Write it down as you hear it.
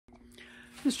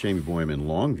This is Jamey Boyum in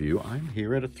Longview. I'm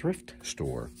here at a thrift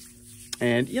store.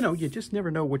 And, you know, you just never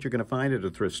know what you're going to find at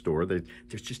a thrift store. There's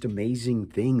just amazing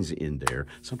things in there.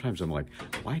 Sometimes I'm like,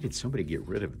 why did somebody get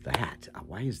rid of that?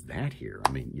 Why is that here? I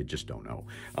mean, you just don't know.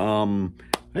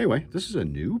 Anyway, this is a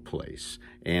new place.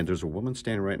 And there's a woman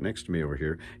standing right next to me over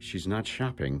here. She's not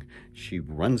shopping. She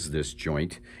runs this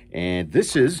joint. And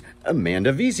this is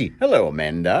Amanda Veasy. Hello,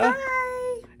 Amanda. Hi.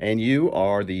 And you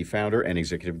are the founder and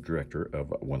executive director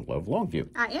of One Love Longview.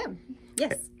 I am.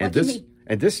 Yes. And this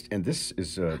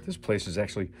place is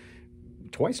actually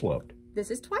twice loved. This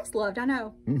is twice loved. I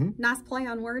know. Nice play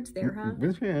on words there, huh?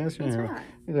 Yeah, that's right.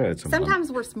 Yeah,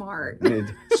 sometimes we're smart.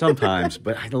 Sometimes,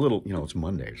 but a little, you know, it's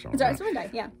Monday or something. So it's Monday,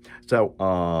 yeah.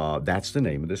 So that's the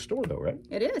name of this store, though, right?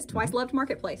 It is Twice Loved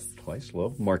Marketplace. Twice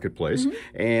Loved Marketplace,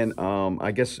 and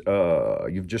I guess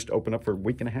you've just opened up for a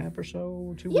week and a half or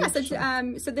so, 2 weeks.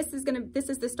 Yes, so this is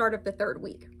the start of the third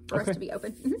week for us to be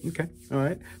open. Okay, all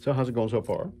right. So how's it going so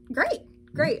far? Great.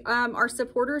 Great. Our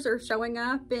supporters are showing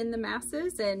up in the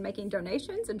masses and making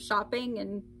donations and shopping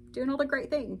and doing all the great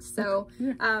things. So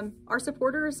our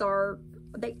supporters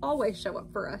they always show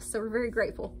up for us. So we're very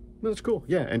grateful. Well, that's cool.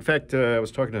 Yeah. In fact, I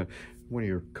was talking to one of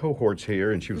your cohorts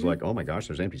here and she was like, oh my gosh,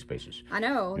 there's empty spaces. I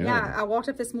know. Yeah. I walked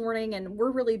up this morning and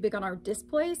we're really big on our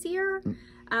displays here.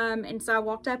 And so I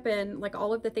walked up and like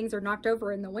all of the things are knocked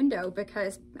over in the window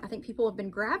because I think people have been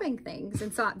grabbing things.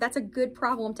 And so that's a good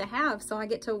problem to have. So I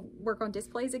get to work on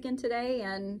displays again today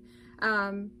and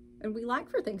we like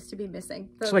for things to be missing.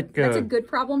 So that's a good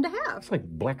problem to have. It's like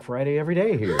Black Friday every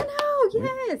day here. I know,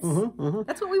 yes.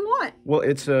 That's what we want. Well,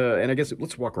 it's, and I guess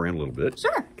let's walk around a little bit.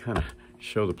 Sure. Kind of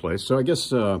show the place. So I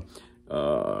guess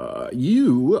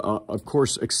you, of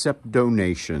course, accept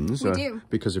donations. We do.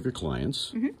 Because of your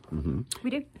clients. We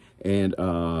do. And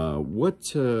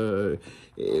what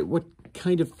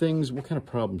kind of things, what kind of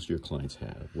problems do your clients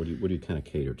have? What do you kind of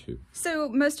cater to? So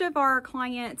most of our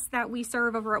clients that we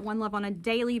serve over at One Love on a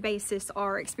daily basis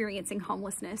are experiencing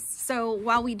homelessness. So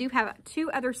while we do have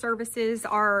two other services,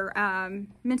 our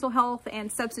mental health and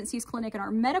substance use clinic and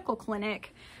our medical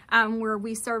clinic, where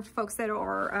we serve folks that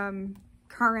are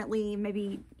currently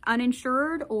maybe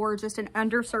uninsured or just an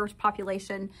underserved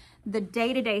population, the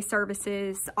day-to-day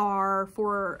services are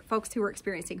for folks who are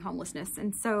experiencing homelessness.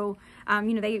 And so,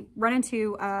 you know, they run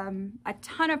into a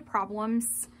ton of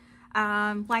problems,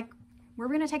 like where are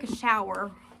we going to take a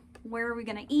shower? Where are we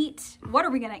going to eat? What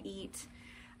are we going to eat?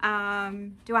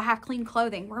 Do I have clean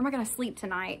clothing? Where am I going to sleep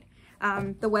tonight?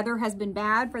 The weather has been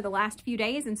bad for the last few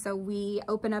days, and so we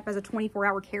open up as a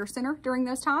 24-hour care center during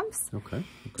those times. Okay.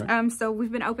 So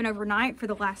we've been open overnight for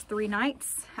the last 3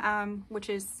 nights, which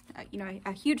is, you know,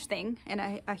 a huge thing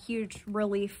and a huge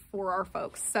relief for our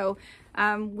folks. So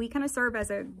we kind of serve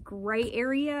as a gray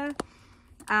area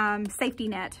safety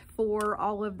net for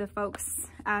all of the folks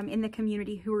in the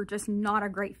community who are just not a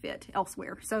great fit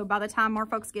elsewhere. So by the time our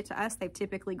folks get to us, they've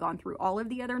typically gone through all of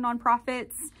the other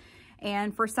nonprofits.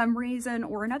 And for some reason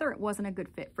or another, it wasn't a good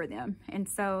fit for them. And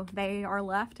so they are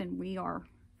left and we are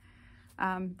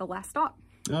the last stop.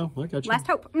 Oh, I got you. Last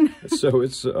hope. So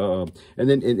it's, and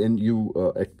then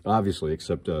you obviously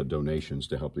accept donations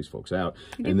to help these folks out.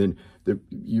 And then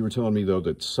you were telling me, though,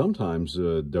 that sometimes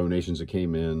donations that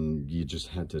came in, you just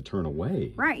had to turn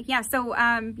away. Right. Yeah. So,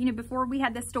 you know, before we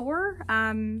had the store,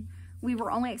 we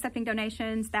were only accepting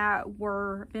donations that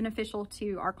were beneficial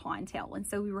to our clientele. And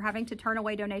so we were having to turn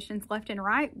away donations left and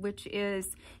right, which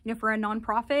is, you know, for a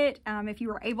nonprofit, if you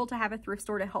were able to have a thrift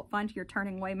store to help fund, you're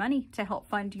turning away money to help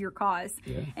fund your cause.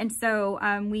 Yeah. And so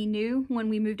we knew when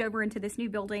we moved over into this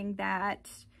new building that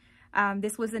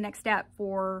this was the next step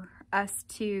for us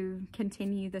to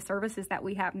continue the services that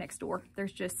we have next door.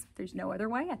 There's no other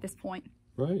way at this point.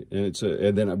 Right, and it's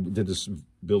and then did this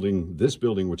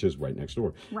building, which is right next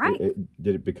door. Right.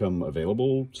 Did it become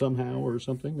available somehow or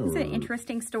something? Or? It's an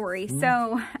interesting story.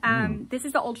 So this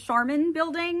is the old Charmin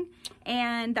building,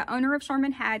 and the owner of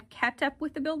Charmin had kept up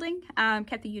with the building,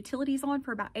 kept the utilities on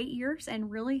for about 8 years, and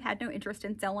really had no interest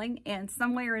in selling. And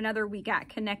some way or another, we got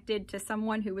connected to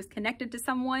someone who was connected to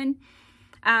someone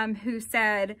who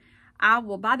said, "I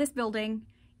will buy this building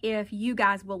if you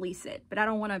guys will lease it, but I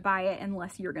don't want to buy it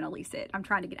unless you're going to lease it. I'm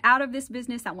trying to get out of this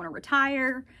business. I want to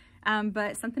retire,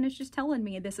 but something is just telling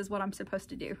me this is what I'm supposed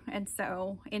to do." And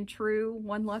so in true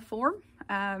One Love form,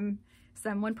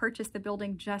 someone purchased the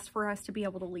building just for us to be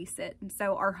able to lease it. And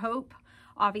so our hope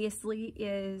obviously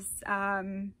is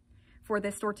for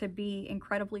this store to be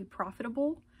incredibly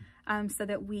profitable, so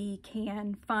that we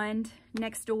can fund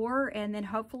next door, and then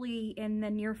hopefully in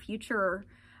the near future,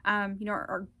 you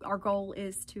know, our goal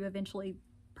is to eventually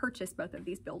purchase both of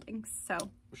these buildings. So.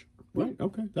 Right.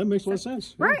 Okay. That makes a lot of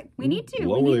sense. Right. We need to.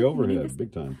 Lower the overhead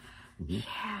big time. Yeah.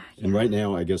 And right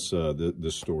now, I guess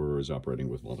the store is operating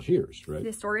with volunteers, right?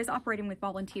 The store is operating with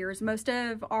volunteers. We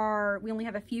only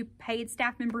have a few paid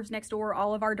staff members next door.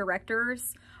 All of our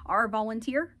directors are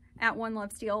volunteer at One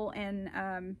Love Steel,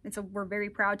 and so we're very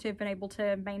proud to have been able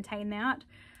to maintain that.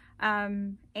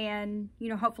 And you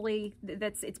know, hopefully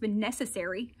it's been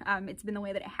necessary. It's been the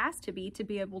way that it has to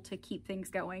be able to keep things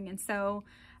going. And so,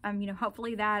 you know,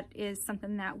 hopefully that is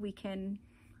something that we can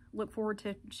look forward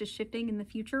to just shifting in the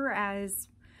future as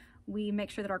we make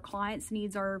sure that our clients'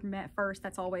 needs are met first.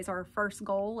 That's always our first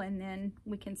goal. And then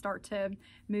we can start to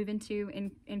move into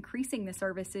increasing the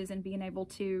services and being able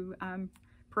to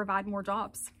provide more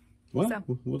jobs. Well,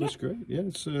 that's great. Yeah,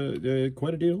 it's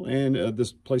quite a deal. And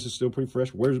this place is still pretty fresh.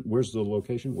 Where's the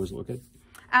location? Where's it located?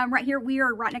 Right here, we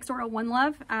are right next door to One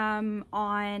Love on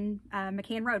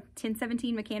McCann Road,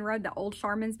 1017 McCann Road, the old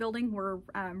Charman's building. We're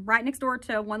right next door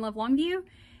to One Love Longview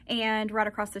and right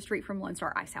across the street from Lone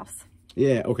Star Ice House.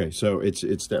 Yeah, okay. So it's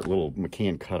that little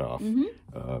McCann cutoff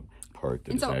part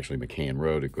that is actually McCann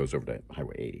Road. It goes over to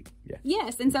Highway 80. Yeah.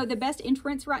 Yes, and so the best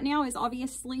entrance right now is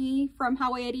obviously from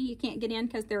Highway 80. You can't get in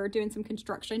because they're doing some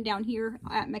construction down here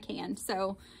at McCann.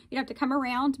 So you have to come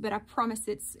around, but I promise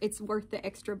it's worth the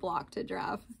extra block to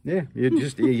drive. Yeah,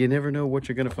 you never know what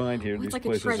you're going to find here. It's These like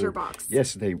places a treasure box.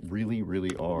 Yes, they really,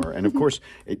 really are. And of course,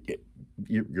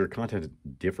 your content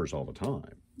differs all the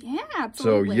time. Yeah,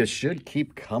 absolutely. So you should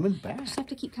keep coming back. Just have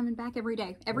to keep coming back every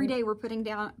day. Every day we're putting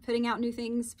out new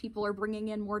things. People are bringing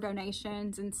in more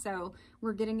donations, and so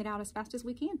we're getting it out as fast as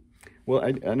we can. Well,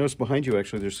 I noticed behind you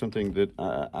actually there's something that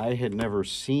I had never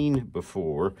seen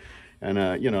before,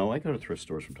 and you know, I go to thrift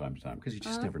stores from time to time because you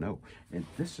just never know. And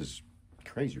this is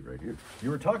crazy right here.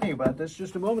 You were talking about this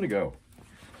just a moment ago.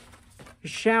 A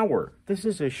shower. This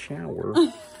is a shower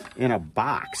in a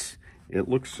box. It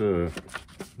looks like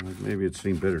maybe it's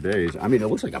seen better days. I mean, it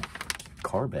looks like a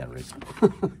car battery.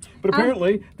 But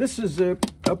apparently, this is a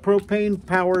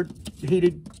propane-powered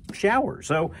heated shower.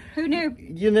 So who knew?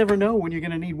 You never know when you're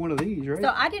going to need one of these, right?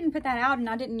 So I didn't put that out, and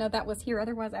I didn't know that was here.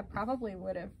 Otherwise, I probably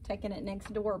would have taken it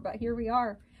next door. But here we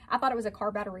are. I thought it was a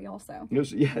car battery also.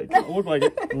 Yeah, it kind of looked like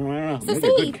it. I don't know. So maybe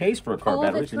a good case for a car all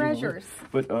battery. The treasures.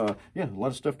 But yeah, a lot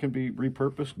of stuff can be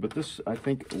repurposed. But this, I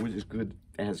think, was as good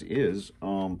as is.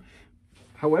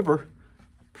 However,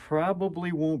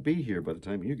 probably won't be here by the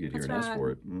time you get here and ask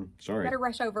for it. Sorry. Better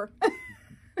rush over.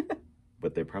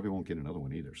 But they probably won't get another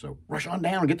one either. So rush on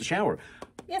down and get the shower.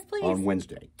 Yes, please. On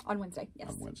Wednesday. On Wednesday, yes.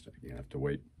 On Wednesday. You have to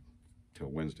wait till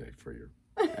Wednesday for your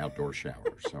outdoor shower.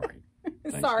 Sorry.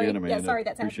 Thanks sorry. again, Amanda. Yeah, sorry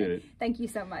that's appreciate happening. It. Thank you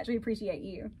so much. We appreciate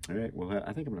you. All right. Well,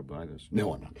 I think I'm going to buy this.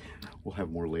 No, I'm not. We'll have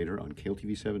more later on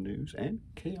KLTV 7 News and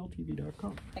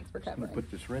KLTV.com. Thanks for I'm covering. going to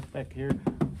put this right back here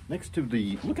next to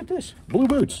the, look at this, blue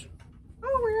boots.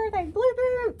 Oh, where are they? Blue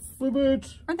boots. Blue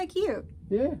boots. Aren't they cute?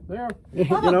 Yeah, they are.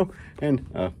 You know,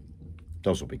 and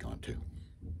those will be gone too.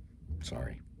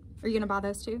 Sorry. Are you going to buy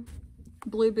those too?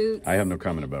 Blue boots. I have no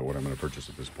comment about what I'm going to purchase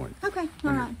at this point. Okay.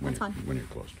 All right. That's fine. When you're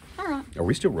closed. All right. Are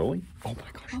we still rolling? Oh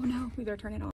my gosh. Oh no. We better turn it off.